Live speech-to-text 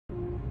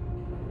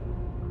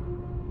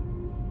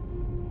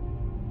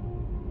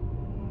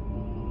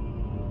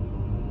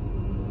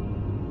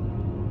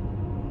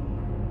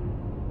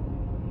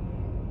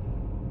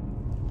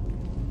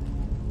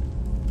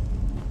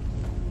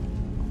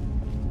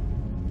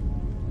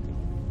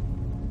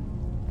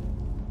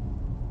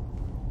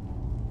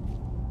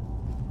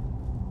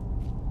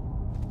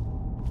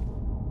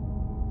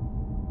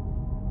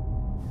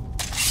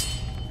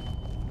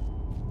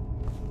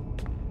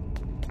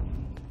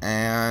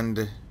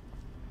And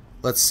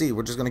let's see,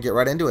 we're just gonna get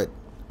right into it.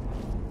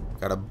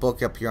 Got a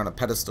book up here on a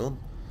pedestal.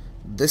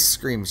 This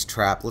screams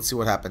trap. Let's see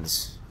what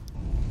happens.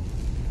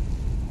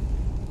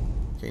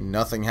 Okay,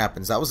 nothing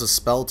happens. That was a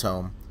spell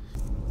tome.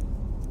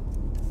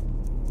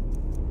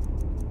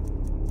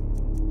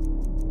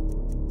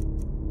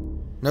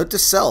 Note to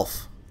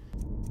self.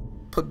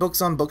 Put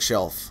books on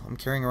bookshelf. I'm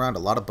carrying around a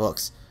lot of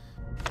books.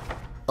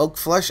 Oak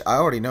flesh? I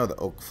already know the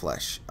oak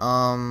flesh.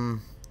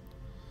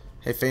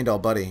 Hey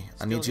Faendal buddy,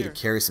 I need you to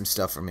carry some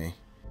stuff for me.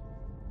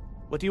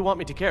 What do you want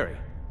me to carry?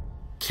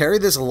 Carry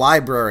this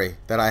library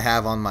that I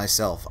have on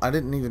myself. I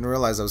didn't even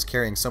realize I was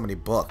carrying so many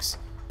books.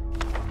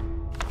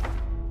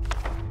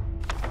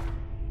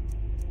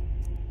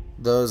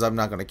 Those I'm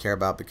not going to care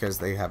about because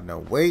they have no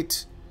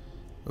weight.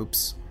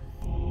 Oops.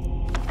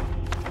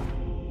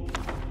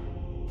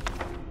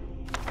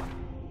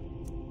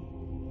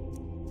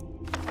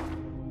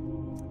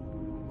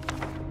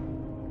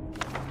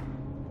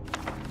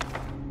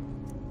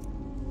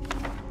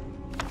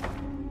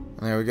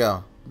 There we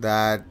go.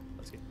 That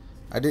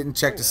I didn't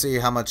check to see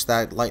how much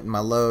that lightened my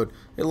load.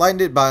 It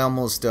lightened it by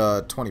almost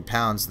 20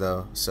 pounds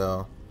though,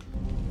 so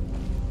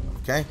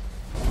okay.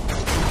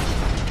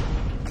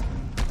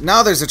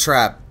 Now there's a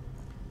trap.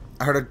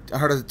 I heard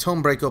a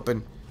tome break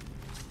open.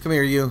 Come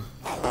here, you.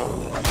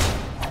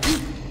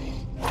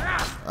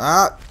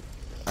 Ah,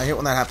 I hate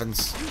when that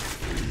happens.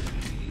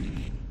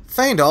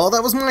 Faendal,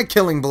 that was my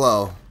killing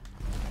blow.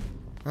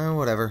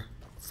 Whatever.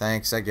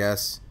 Thanks, I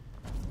guess.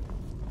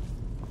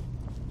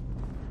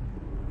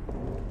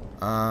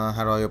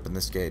 How do I open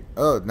this gate?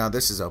 Oh, now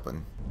this is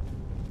open.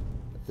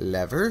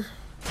 Lever.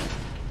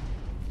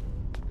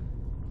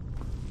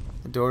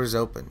 The door is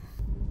open.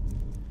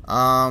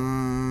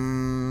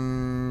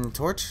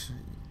 Torch?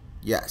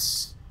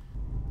 Yes.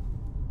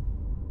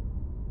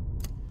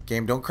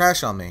 Game, don't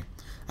crash on me.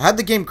 I had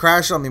the game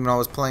crash on me when I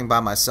was playing by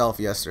myself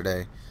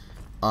yesterday.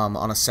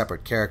 On a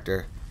separate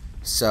character.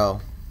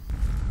 So,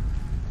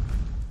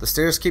 the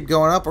stairs keep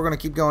going up, we're gonna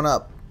keep going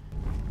up.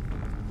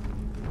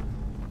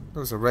 There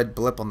was a red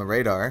blip on the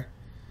radar.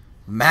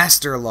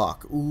 Master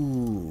lock.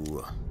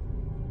 Ooh.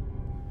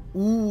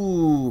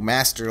 Ooh,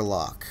 master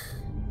lock.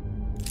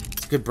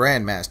 It's a good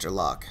brand, master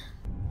lock.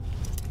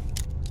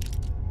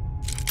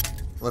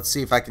 Let's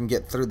see if I can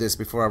get through this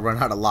before I run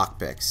out of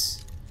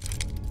lockpicks.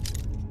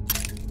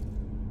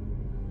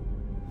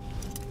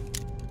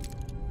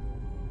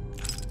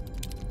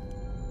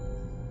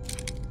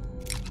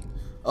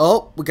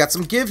 Oh, we got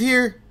some give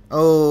here.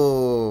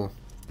 Oh.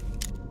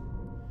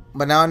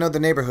 But now I know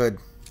the neighborhood.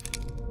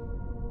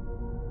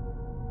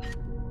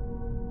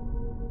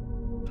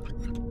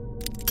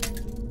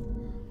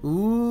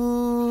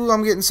 Ooh,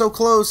 I'm getting so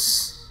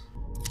close.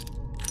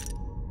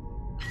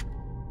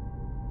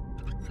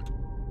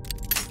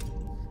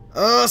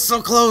 Oh, so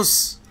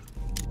close.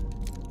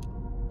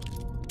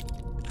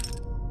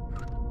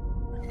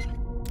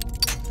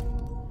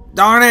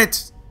 Darn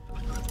it.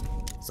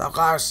 So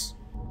close.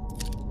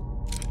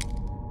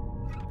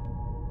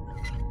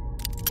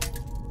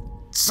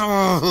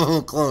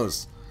 So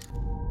close.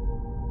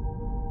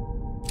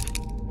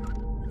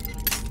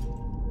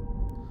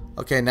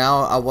 Okay,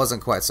 now I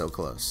wasn't quite so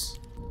close.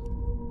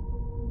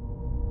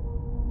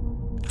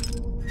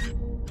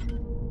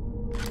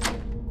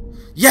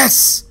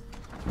 Yes!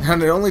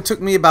 And it only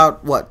took me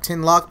about, what,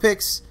 10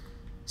 lockpicks?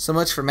 So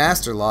much for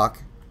Master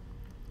Lock.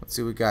 Let's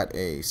see, we got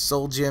a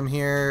soul gem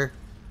here.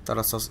 Thought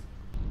I saw... Did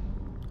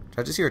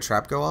I just hear a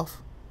trap go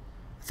off?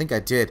 I think I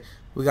did.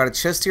 We got a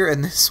chest here,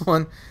 and this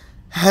one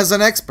has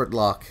an expert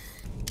lock.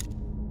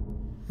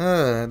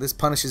 This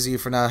punishes you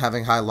for not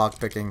having high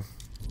lockpicking.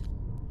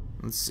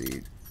 Let's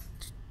see.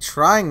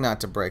 Trying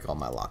not to break all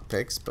my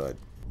lockpicks, but...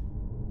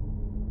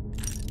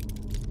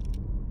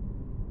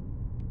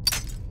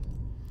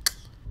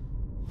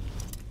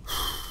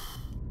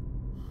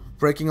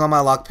 Breaking all my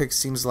lockpicks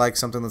seems like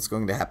something that's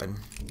going to happen.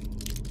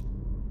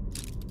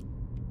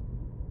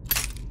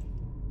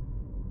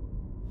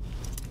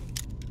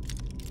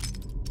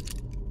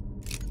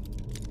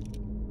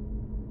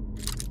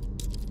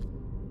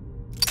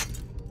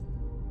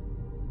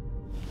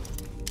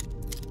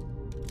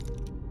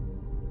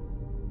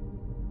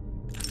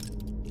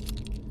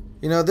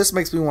 You know, this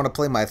makes me want to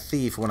play my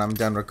thief when I'm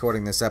done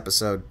recording this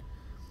episode.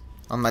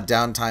 On my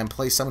downtime,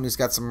 play someone who's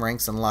got some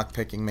ranks and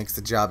lockpicking, makes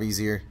the job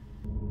easier.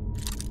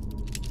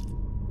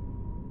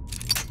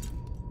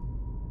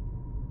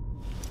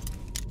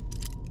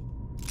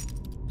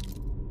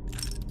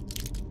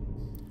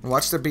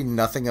 Watch there be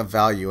nothing of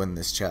value in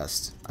this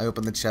chest. I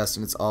open the chest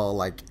and it's all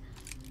like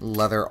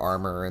leather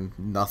armor and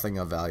nothing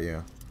of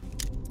value.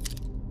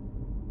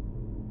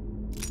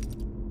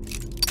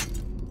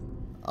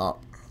 Oh.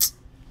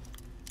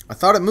 I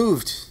thought it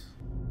moved.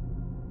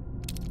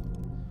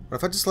 What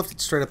if I just left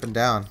it straight up and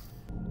down?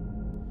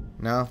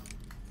 No.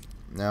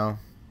 No.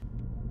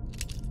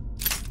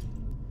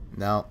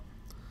 No.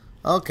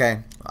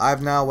 Okay.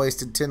 I've now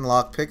wasted 10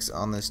 lockpicks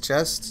on this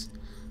chest.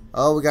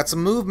 Oh, we got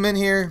some movement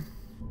here.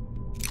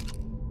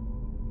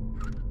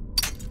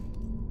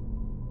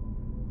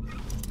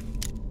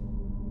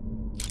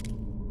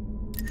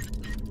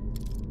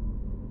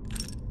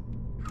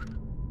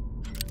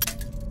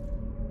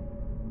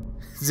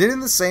 Is it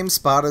in the same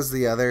spot as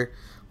the other?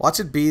 Watch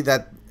it be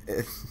that...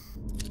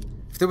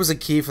 If there was a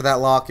key for that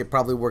lock, it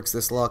probably works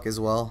this lock as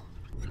well.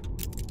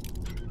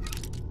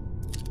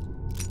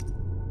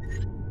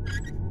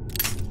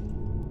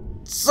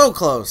 So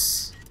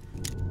close!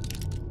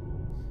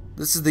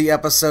 This is the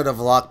episode of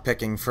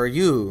lockpicking for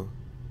you.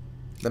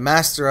 The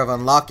master of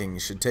unlocking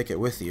should take it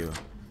with you.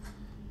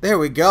 There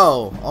we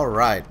go!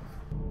 Alright.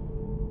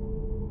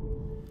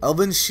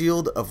 Elven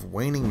Shield of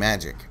Waning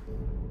Magic.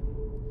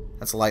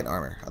 That's light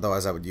armor,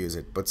 otherwise I would use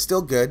it. But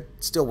still good,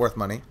 still worth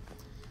money.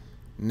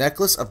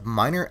 Necklace of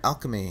Minor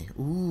Alchemy.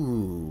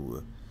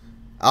 Ooh.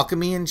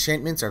 Alchemy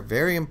enchantments are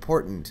very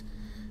important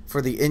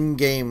for the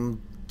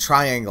in-game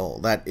triangle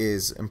that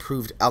is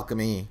improved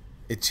alchemy,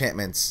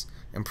 enchantments,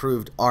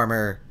 improved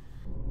armor,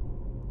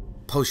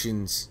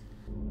 potions.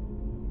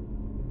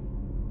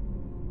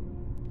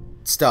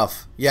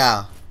 Stuff.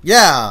 Yeah.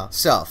 Yeah!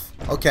 Stuff.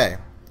 Okay.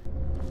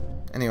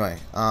 Anyway,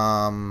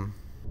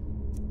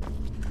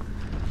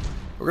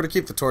 we're gonna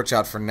keep the torch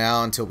out for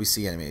now until we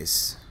see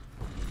enemies.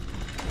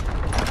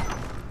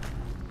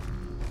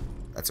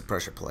 That's a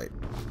pressure plate.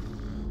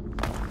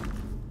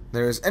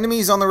 There's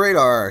enemies on the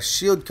radar.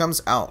 Shield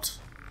comes out.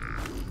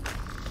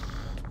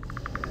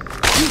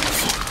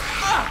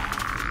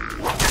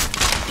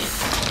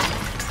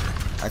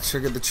 I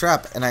triggered the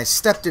trap and I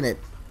stepped in it,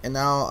 and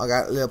now I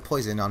got a little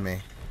poison on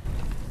me.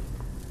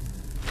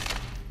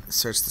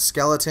 Search the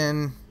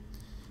skeleton.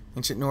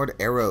 Ancient Nord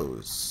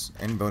arrows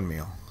and bone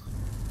meal.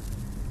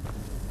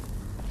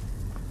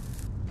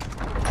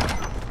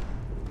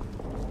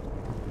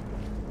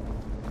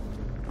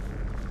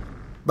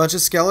 Bunch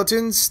of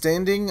skeletons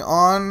standing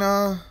on... do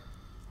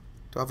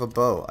I have a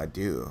bow? I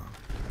do.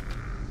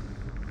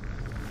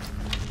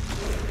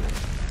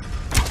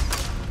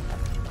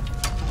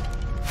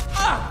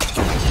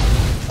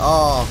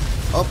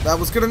 Oh, that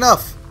was good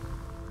enough.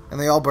 And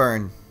they all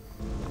burn.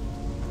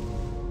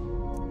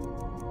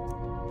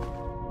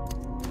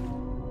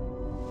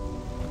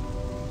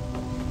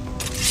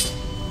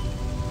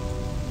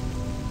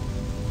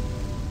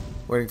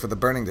 Waiting for the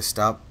burning to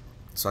stop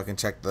so I can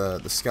check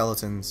the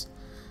skeletons.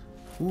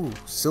 Ooh,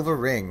 silver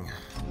ring.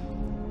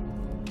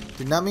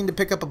 Did not mean to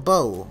pick up a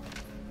bow.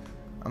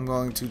 I'm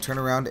going to turn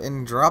around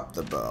and drop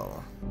the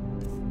bow.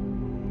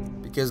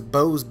 Because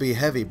bows be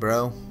heavy,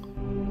 bro.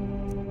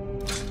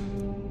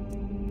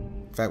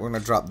 In fact, we're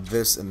going to drop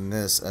this and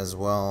this as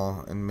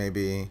well. And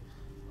maybe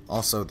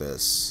also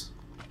this.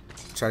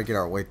 Try to get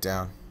our weight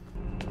down.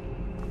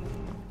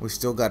 We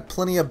still got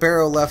plenty of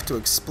barrow left to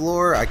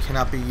explore. I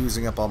cannot be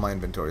using up all my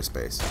inventory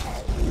space.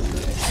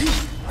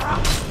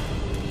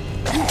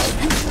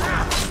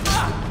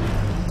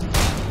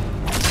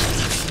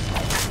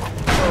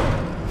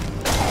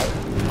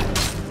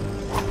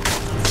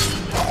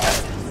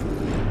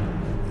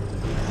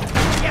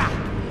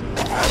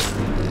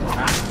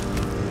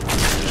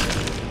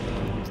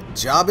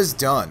 Job is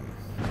done.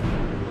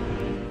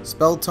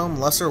 Spell Tome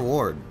Lesser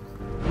Ward.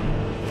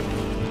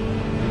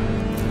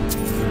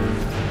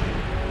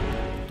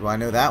 Do I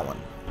know that one?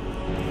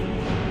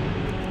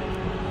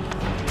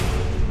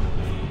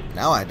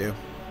 Now I do.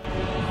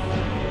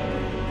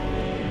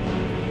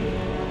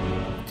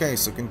 Okay,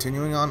 so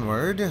continuing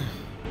onward.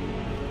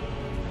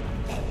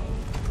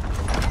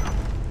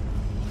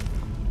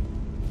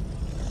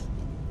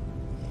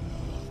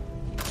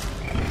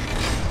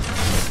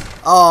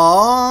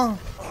 Aww.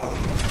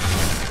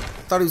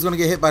 Thought he was gonna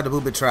get hit by the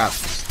booby trap.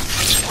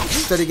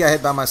 Instead he got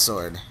hit by my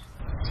sword.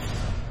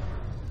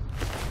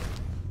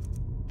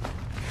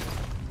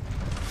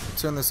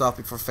 Turn this off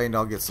before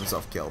Faendal gets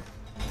himself killed.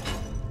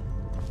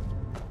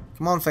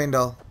 Come on,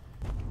 Faendal.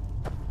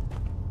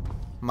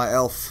 My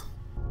elf.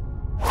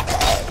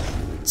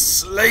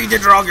 Slay the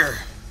Draugr!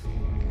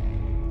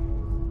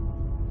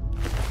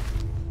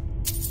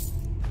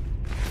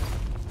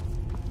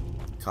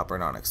 Copper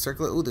and onyx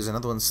circlet. Ooh, there's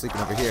another one sleeping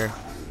over here.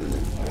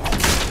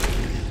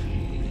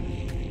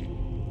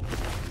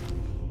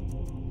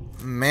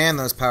 Man,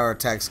 those power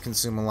attacks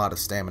consume a lot of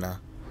stamina.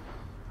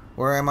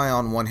 Where am I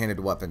on one-handed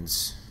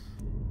weapons?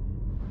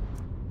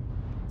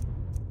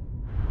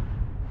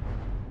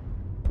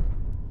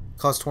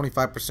 Cost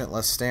 25%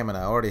 less stamina.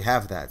 I already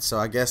have that, so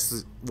I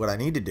guess what I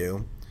need to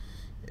do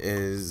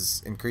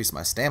is increase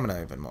my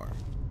stamina even more.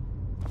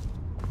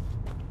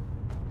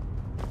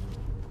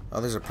 Oh,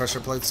 there's a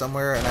pressure plate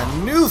somewhere, and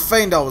I knew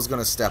Faendal was going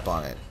to step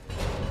on it.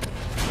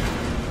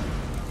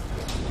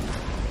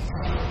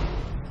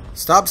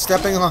 Stop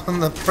stepping on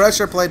the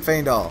pressure plate,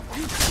 Faendal.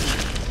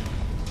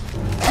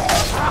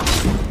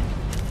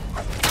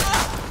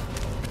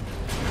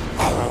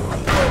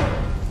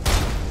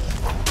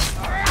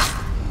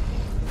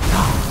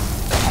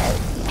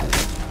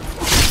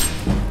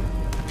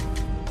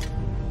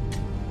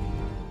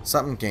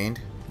 Something gained.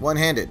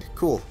 One-handed.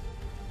 Cool.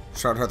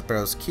 Shroud Hearth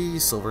Barrow's key,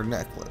 silver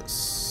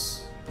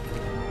necklace.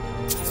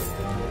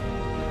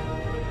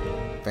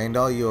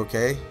 Faendal, you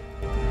okay?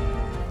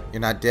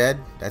 You're not dead?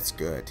 That's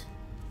good.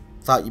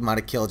 Thought you might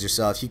have killed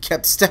yourself. You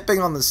kept stepping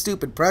on the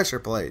stupid pressure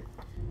plate.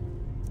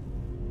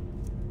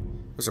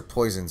 Those are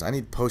poisons. I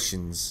need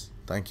potions.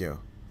 Thank you.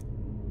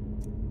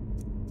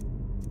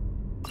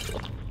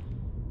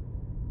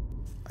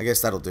 I guess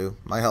that'll do.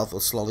 My health will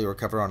slowly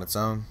recover on its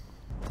own.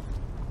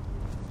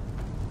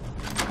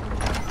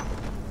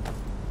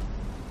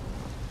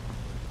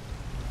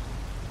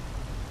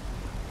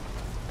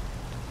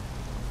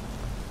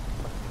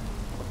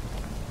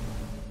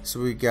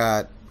 So we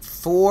got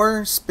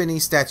 4 spinny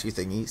statue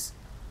thingies,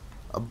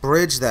 a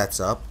bridge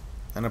that's up,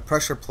 and a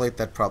pressure plate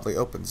that probably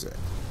opens it.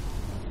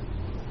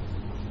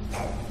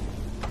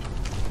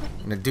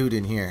 And a dude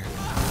in here.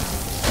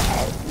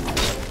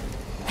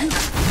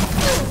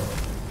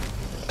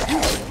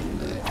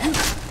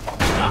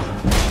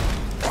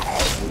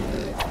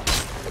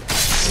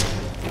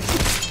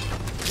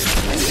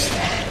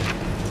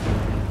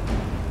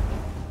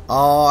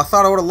 Oh, I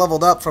thought I would have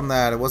leveled up from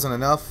that. It wasn't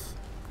enough.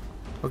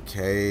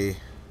 Okay.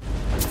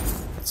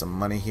 Got some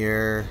money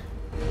here.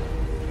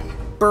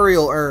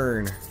 Burial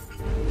urn.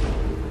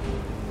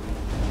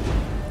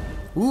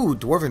 Ooh,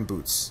 dwarven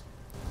boots.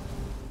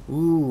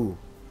 Ooh.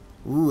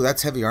 Ooh,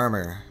 that's heavy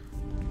armor.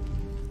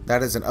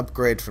 That is an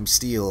upgrade from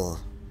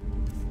steel.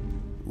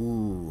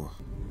 Ooh.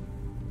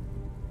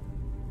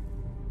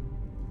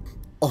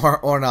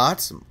 Or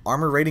not.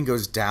 Armor rating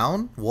goes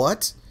down?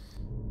 What?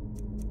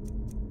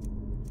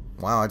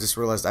 Wow, I just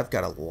realized I've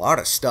got a lot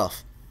of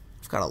stuff.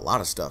 I've got a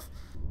lot of stuff.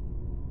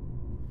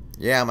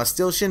 Yeah, my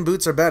steel shin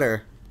boots are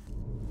better.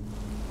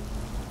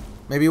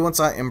 Maybe once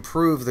I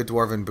improve the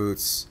dwarven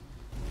boots.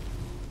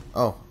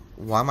 Oh,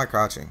 why am I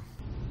crouching?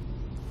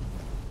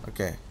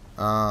 Okay.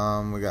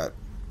 We got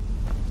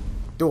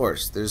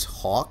doors. There's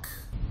Hawk.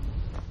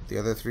 The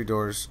other 3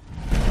 doors.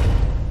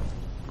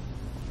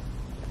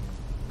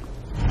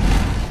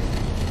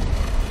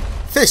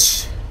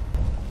 Fish.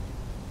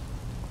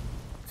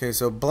 Okay,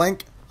 so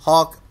blank,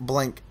 Hawk,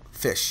 blank,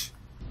 fish.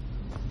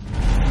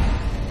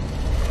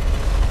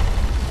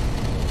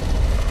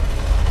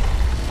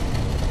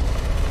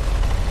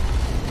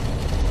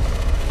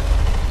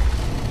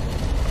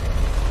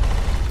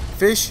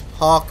 Fish,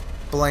 hawk,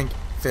 blank,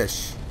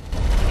 fish.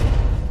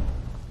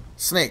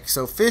 Snake.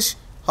 So fish,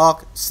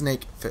 hawk,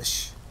 snake,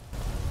 fish.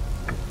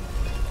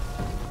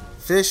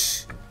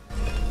 Fish.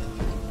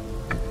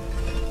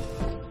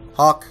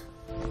 Hawk.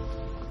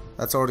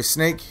 That's already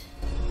snake.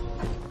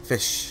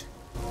 Fish.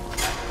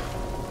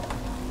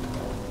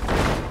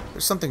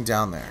 There's something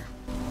down there.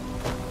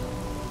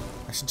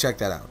 I should check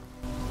that out.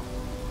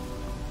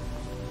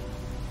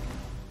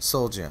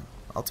 Soul gem.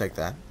 I'll take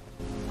that.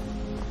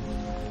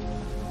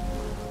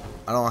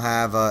 I don't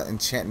have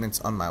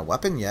enchantments on my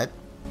weapon yet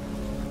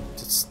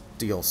to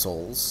steal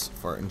souls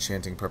for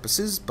enchanting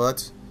purposes,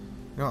 but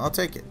you know, I'll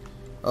take it.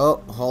 Oh,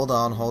 hold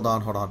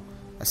on.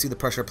 I see the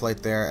pressure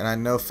plate there, and I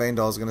know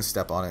Faendal is going to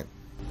step on it.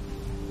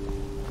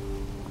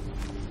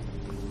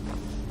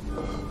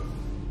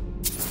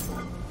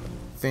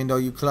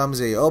 Faendal, you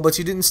clumsy. Oh, but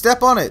you didn't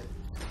step on it.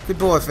 Good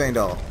boy,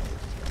 Faendal.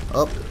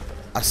 Oh,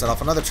 I set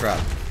off another trap.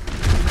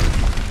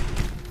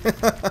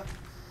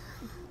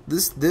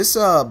 This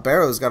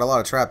barrow's got a lot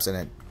of traps in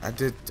it. I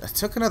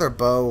took another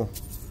bow.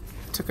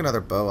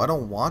 I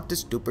don't want the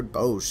stupid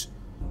bows.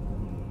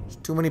 There's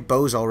too many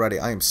bows already.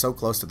 I am so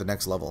close to the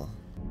next level.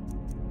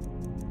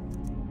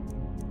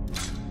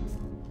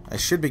 I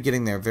should be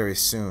getting there very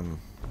soon.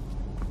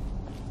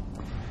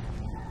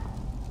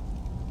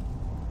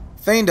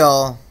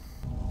 Faendal,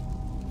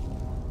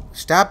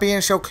 stop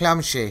being so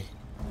clumsy.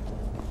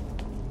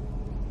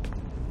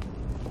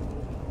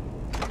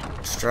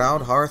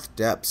 Shroud Hearth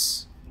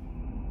Depths.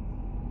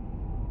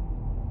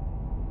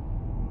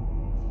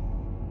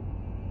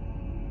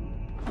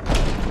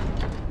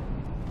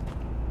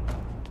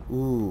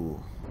 Ooh.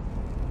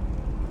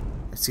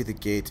 I see the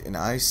gate, and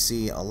I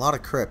see a lot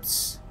of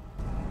crypts.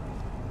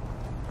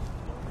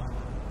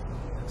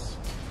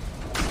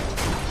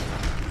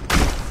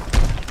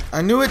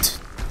 I knew it!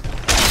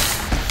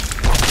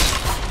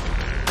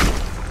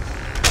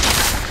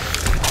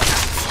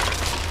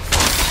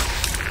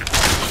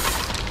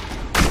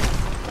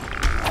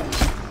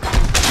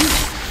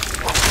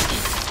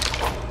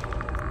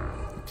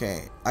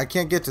 Okay, I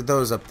can't get to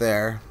those up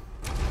there.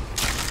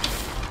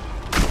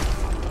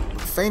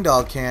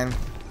 Faendal can.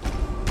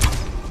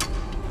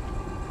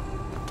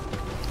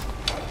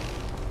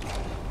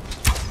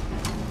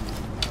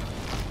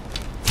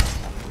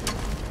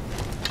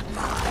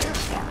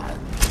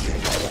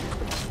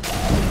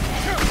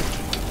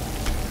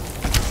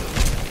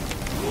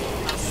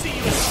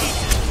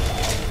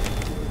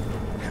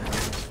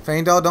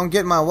 Faendal, don't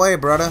get in my way,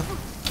 brother.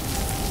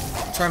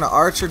 I'm trying to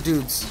archer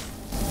dudes.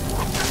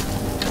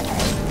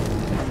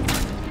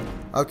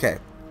 Okay,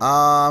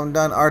 I'm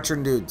done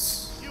archering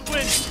dudes. You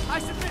win. I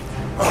submit.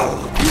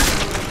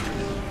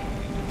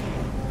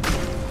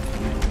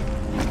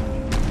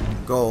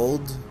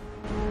 Gold.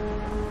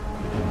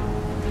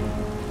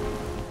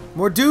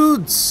 More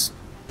dudes.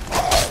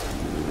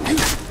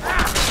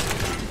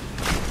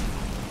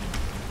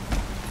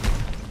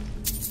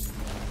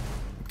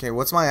 Okay,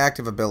 what's my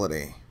active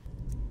ability?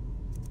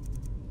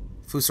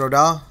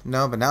 Fusroda?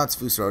 No, but now it's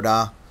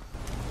Fusroda.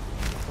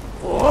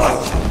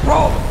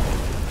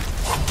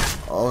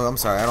 Oh, I'm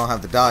sorry, I don't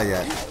have the da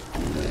yet.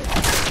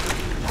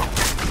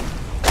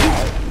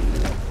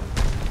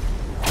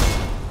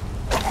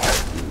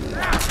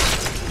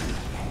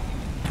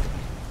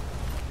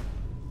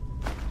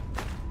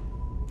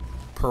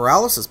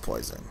 Paralysis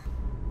poison.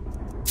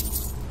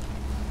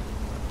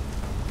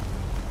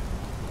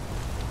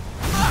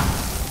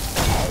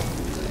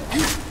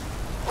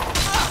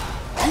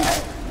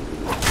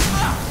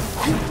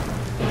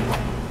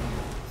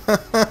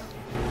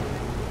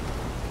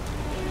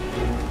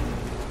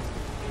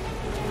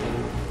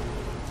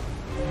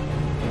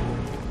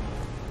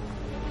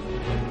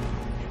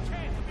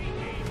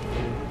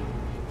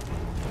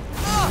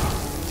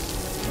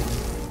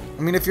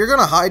 I mean, if you're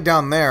gonna hide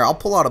down there, I'll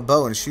pull out a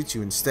bow and shoot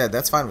you instead.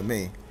 That's fine with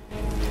me.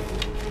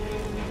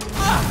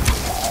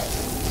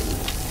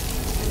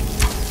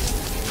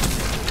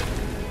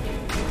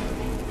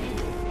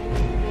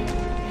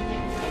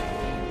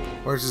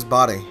 Where's his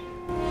body?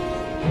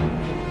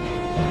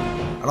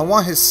 I don't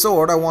want his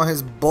sword, I want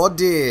his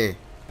body.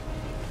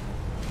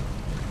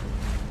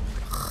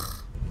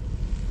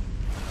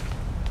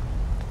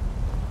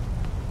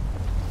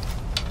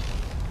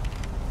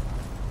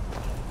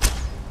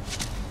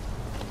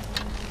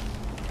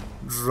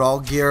 Draw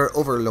gear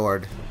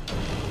overlord.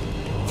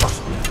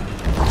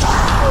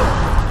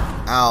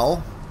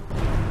 Ow.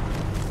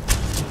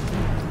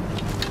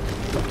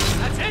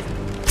 That's it?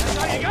 That's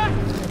all you got?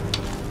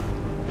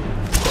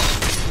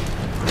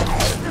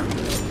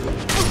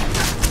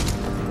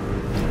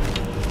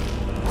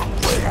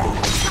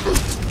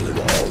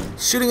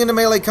 Shooting into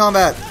melee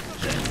combat.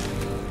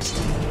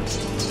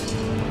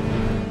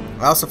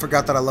 I also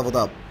forgot that I leveled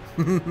up.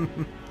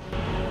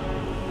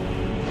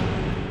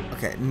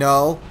 Okay,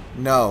 no,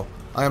 no.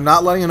 I am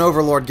not letting an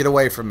overlord get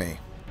away from me.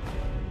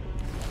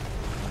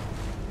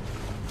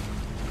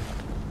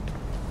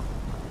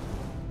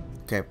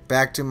 Okay,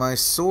 back to my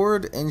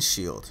sword and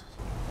shield.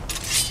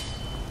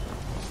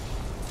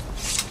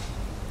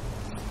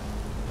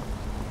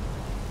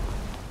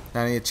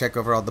 Now I need to check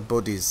over all the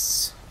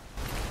bodies.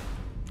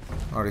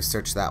 Already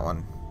searched that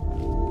one.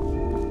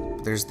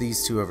 There's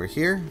these two over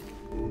here.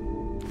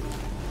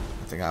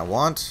 Nothing I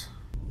want.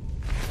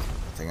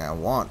 Nothing I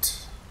want.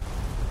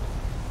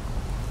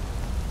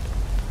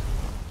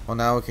 Well,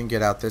 now we can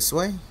get out this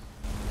way.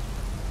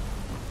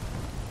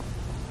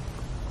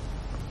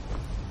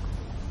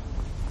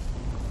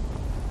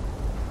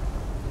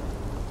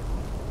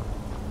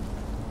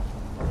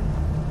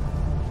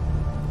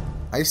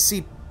 I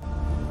see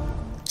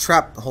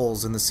trap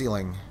holes in the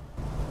ceiling.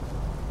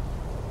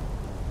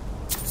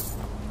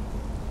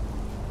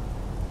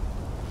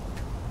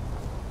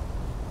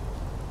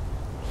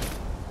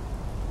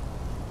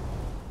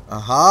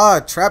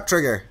 Aha! Trap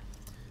trigger!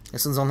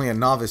 This one's only a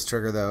novice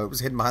trigger, though. It was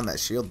hidden behind that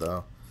shield,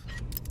 though.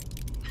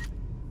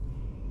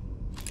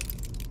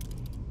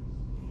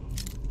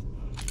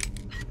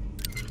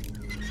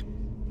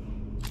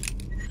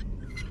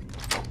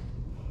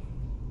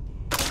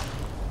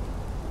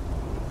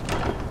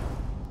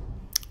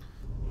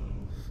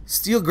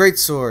 Steel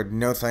greatsword,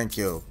 no thank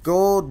you.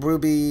 Gold,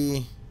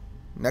 ruby,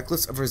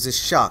 necklace of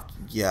resist shock,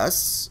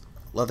 yes.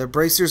 Leather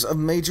bracers of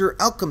major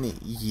alchemy,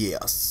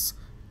 yes.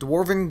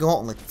 Dwarven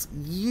gauntlets,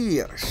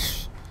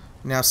 yes.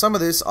 Now some of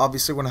this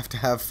obviously we're gonna have to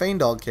have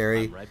Feindal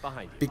carry right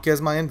behind you.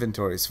 because my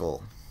inventory is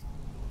full.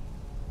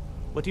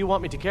 What do you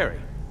want me to carry?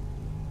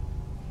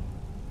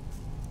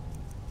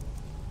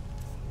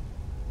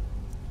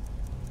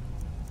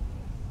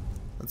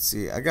 Let's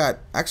see, I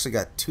actually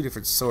got two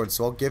different swords,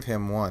 so I'll give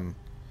him one.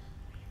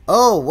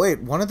 Oh,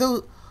 wait, one of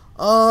those...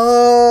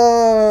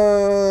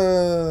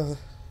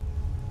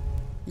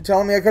 You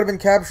telling me I could have been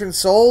capturing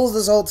souls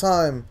this whole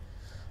time?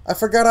 I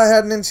forgot I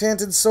had an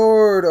enchanted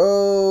sword.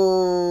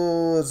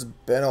 Oh, it's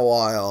been a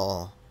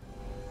while.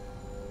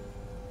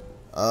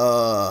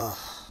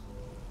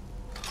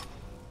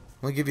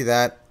 Let me give you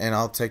that, and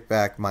I'll take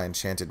back my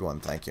enchanted one,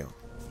 thank you.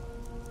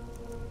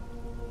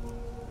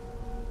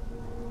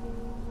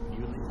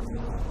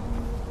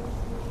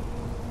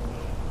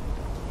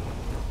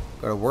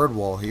 Got a word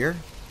wall here.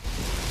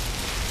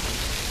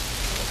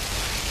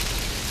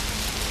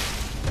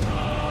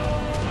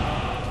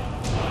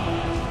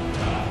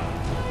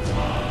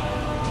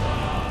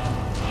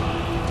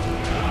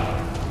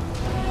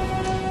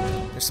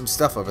 There's some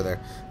stuff over there.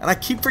 And I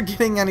keep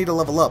forgetting I need to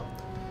level up.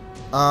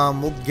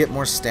 We'll get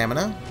more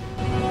stamina.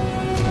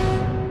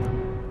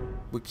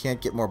 We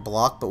can't get more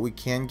block, but we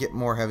can get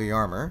more heavy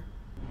armor.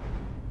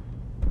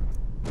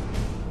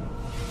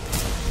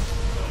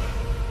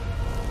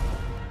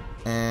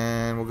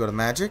 And we'll go to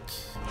magic.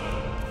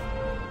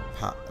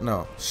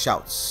 No,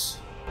 shouts.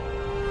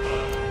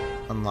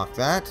 Unlock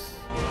that.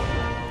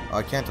 Oh,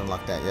 I can't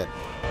unlock that yet.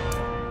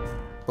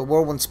 But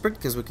whirlwind sprint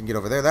because we can get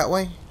over there that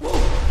way.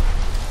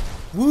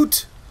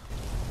 Woot!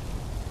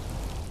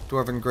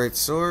 Dwarven great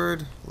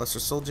sword, lesser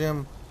soul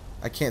gem.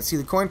 I can't see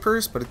the coin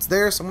purse, but it's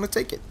there, so I'm gonna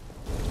take it.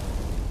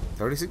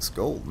 36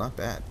 gold, not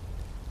bad.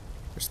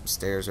 There's some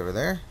stairs over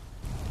there.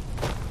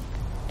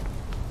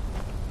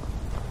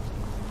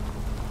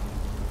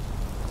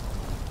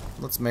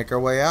 Let's make our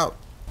way out.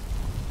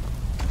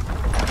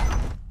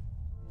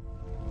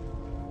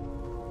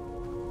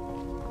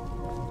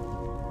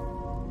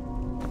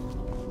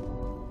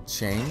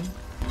 Chain.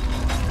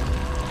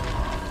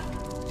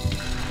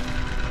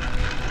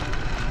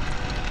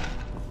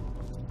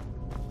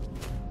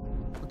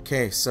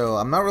 Okay, so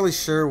I'm not really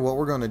sure what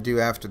we're going to do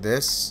after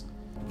this.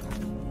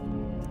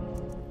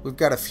 We've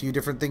got a few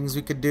different things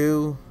we could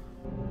do.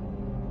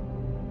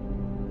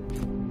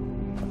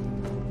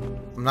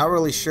 I'm not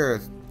really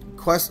sure.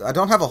 I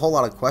don't have a whole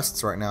lot of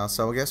quests right now,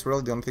 so I guess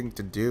really the only thing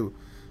to do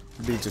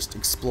would be just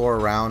explore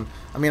around.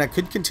 I mean, I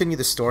could continue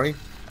the story.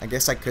 I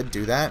guess I could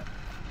do that.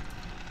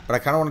 But I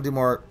kind of want to do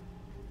more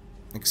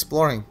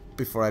exploring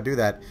before I do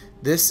that.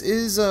 This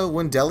is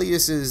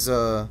Wendelius's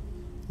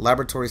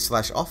laboratory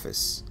 /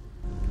 office.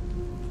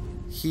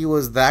 He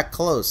was that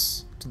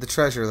close to the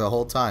treasure the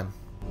whole time.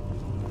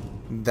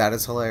 That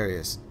is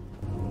hilarious.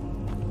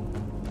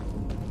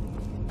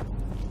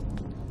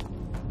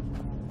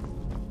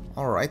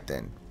 Alright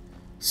then.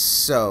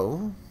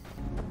 So,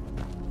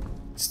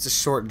 just a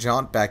short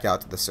jaunt back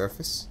out to the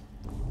surface.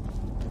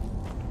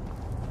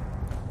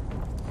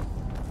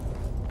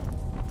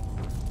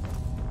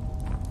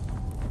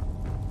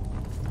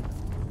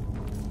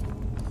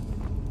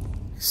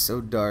 It's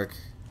so dark.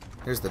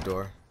 Here's the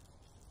door.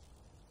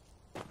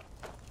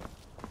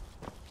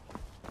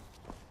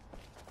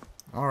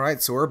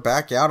 Alright, so we're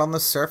back out on the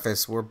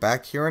surface. We're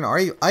back here in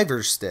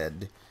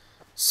Iverstead.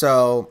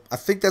 So, I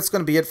think that's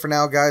going to be it for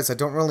now, guys. I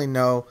don't really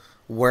know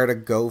where to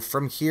go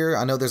from here.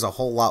 I know there's a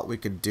whole lot we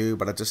could do,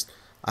 but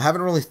I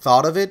haven't really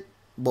thought of it,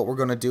 what we're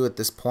going to do at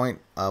this point.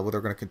 Whether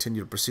we're going to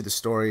continue to pursue the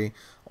story,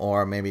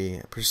 or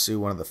maybe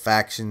pursue one of the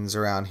factions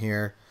around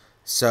here.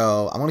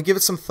 So, I'm going to give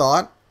it some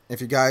thought.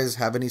 If you guys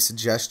have any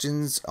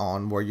suggestions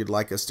on where you'd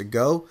like us to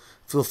go,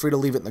 feel free to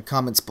leave it in the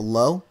comments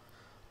below.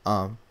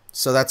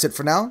 So that's it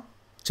for now.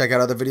 Check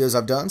out other videos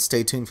I've done.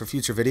 Stay tuned for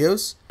future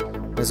videos.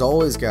 As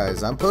always,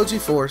 guys, I'm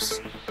Poji Force,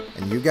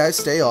 and you guys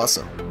stay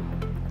awesome.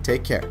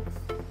 Take care.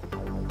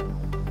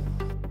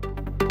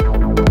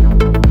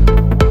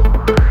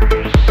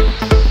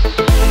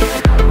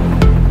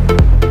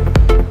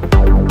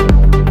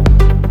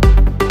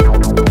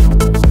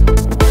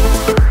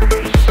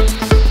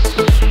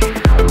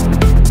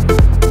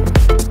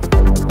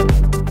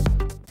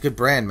 Good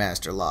brand,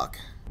 Master Lock.